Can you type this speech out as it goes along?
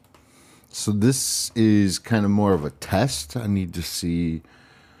So this is kind of more of a test. I need to see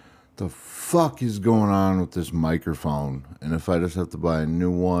the fuck is going on with this microphone, and if I just have to buy a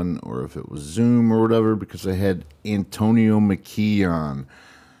new one, or if it was Zoom or whatever, because I had Antonio McKee on.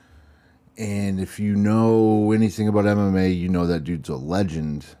 And if you know anything about MMA, you know that dude's a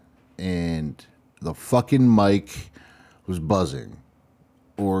legend. And the fucking mic was buzzing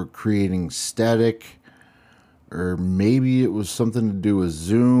or creating static, or maybe it was something to do with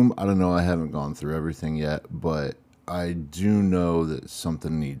Zoom. I don't know. I haven't gone through everything yet, but I do know that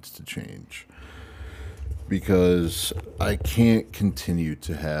something needs to change, because I can't continue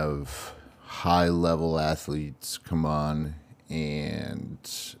to have high level athletes come on and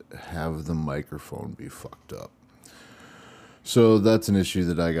have the microphone be fucked up. So that's an issue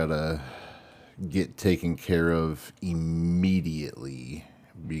that I gotta get taken care of immediately,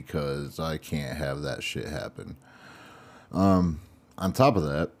 because I can't have that shit happen. On top of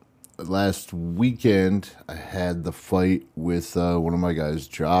that, last weekend I had the fight with one of my guys,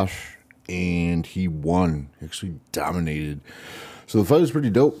 Josh, and he won. He actually dominated. So the fight was pretty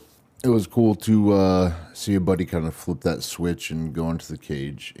dope. It was cool to see a buddy kind of flip that switch and go into the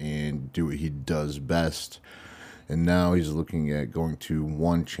cage and do what he does best. And now he's looking at going to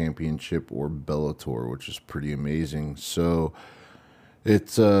One Championship or Bellator, which is pretty amazing. So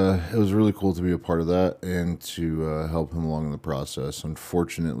it was really cool to be a part of that and to help him along in the process.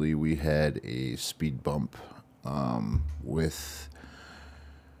 Unfortunately, we had a speed bump with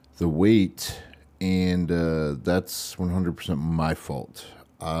the weight, and that's 100% my fault.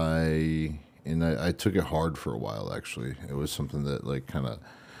 I took it hard for a while, actually. It was something that like kind of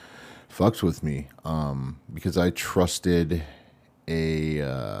fucks with me, because I trusted a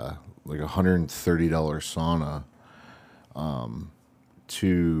like $130 sauna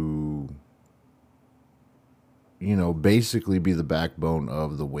to, basically be the backbone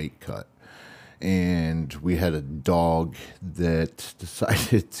of the weight cut. And we had a dog that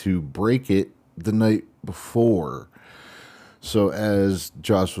decided to break it the night before. So as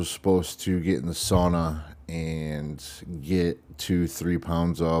Josh was supposed to get in the sauna and get 2-3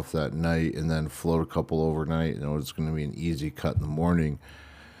 pounds off that night and then float a couple overnight, and it was going to be an easy cut in the morning,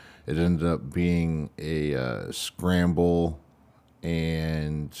 it ended up being a scramble,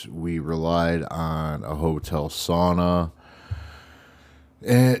 and we relied on a hotel sauna,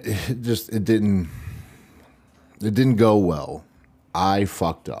 and it didn't go well. I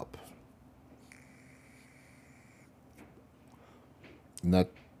fucked up. And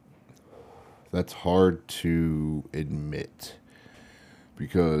that's hard to admit,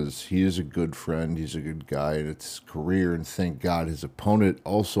 because he is a good friend, he's a good guy, and it's his career, and thank God his opponent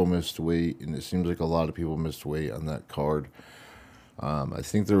also missed weight, and it seems like a lot of people missed weight on that card. I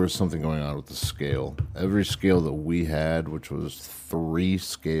think there was something going on with the scale. Every scale that we had, which was 3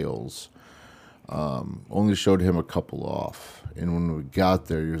 scales, only showed him a couple off, and when we got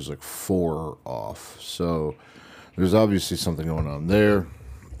there, he was like 4 off. So there's obviously something going on there,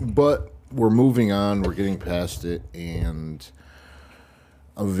 but we're moving on. We're getting past it, and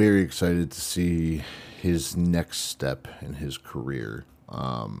I'm very excited to see his next step in his career.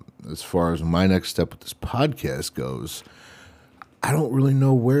 As far as my next step with this podcast goes, I don't really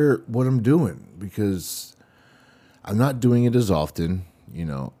know what I'm doing, because I'm not doing it as often. It's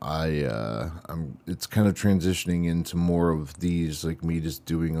kind of transitioning into more of these, like me just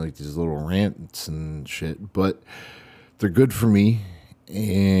doing like these little rants and shit, but they're good for me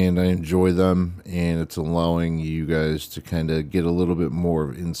and I enjoy them, and it's allowing you guys to kind of get a little bit more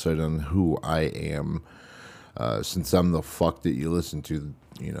of insight on who I am, since I'm the fuck that you listen to,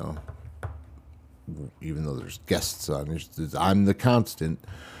 even though there's guests on, I'm the constant.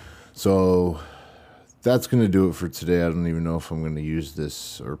 So that's going to do it for today. I don't even know if I'm going to use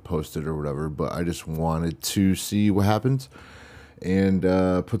this or post it or whatever, but I just wanted to see what happens and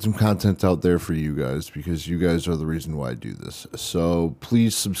put some content out there for you guys, because you guys are the reason why I do this. So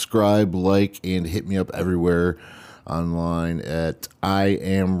please subscribe, like, and hit me up everywhere online at I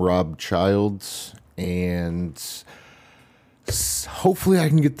am Rob Childs, and hopefully I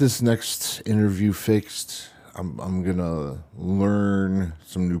can get this next interview fixed. I'm gonna learn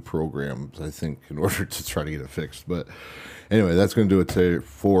some new programs, I think, in order to try to get it fixed. But anyway, that's gonna do it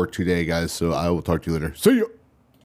for today, guys. So I will talk to you later. See you.